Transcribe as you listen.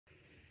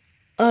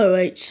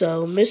Alright,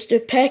 so Mr.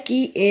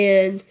 Pecky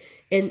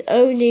and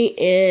Ernie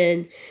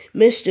and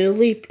Mr.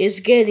 Leap is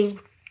getting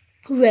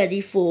ready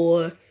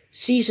for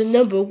season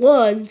number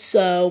 1,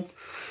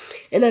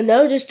 and I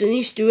noticed an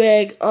Easter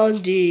egg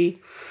on the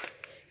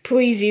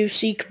preview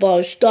seek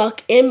bar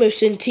stock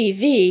Emerson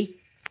TV.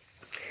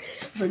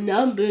 The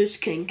numbers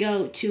can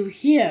go to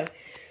here.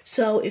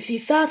 So if you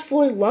fast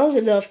forward long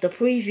enough the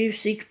preview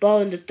seek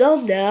bar in the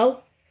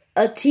thumbnail,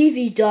 a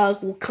TV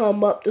dog will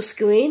come up the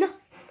screen.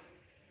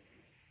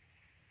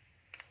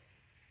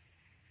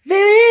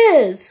 There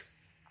it is!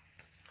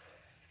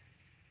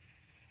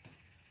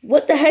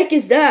 What the heck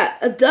is that?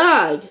 A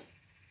dog!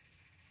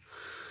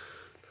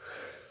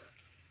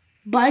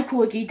 Bye,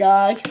 Quickie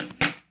Dog.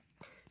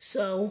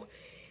 So,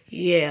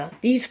 yeah,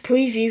 these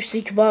preview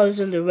seek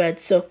bars in the red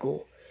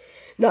circle.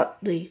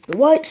 Not the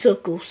white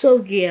circle,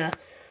 so yeah.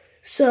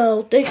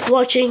 So, thanks for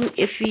watching.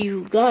 If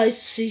you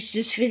guys see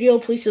this video,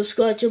 please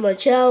subscribe to my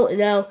channel,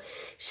 and I'll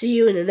see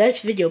you in the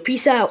next video.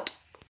 Peace out!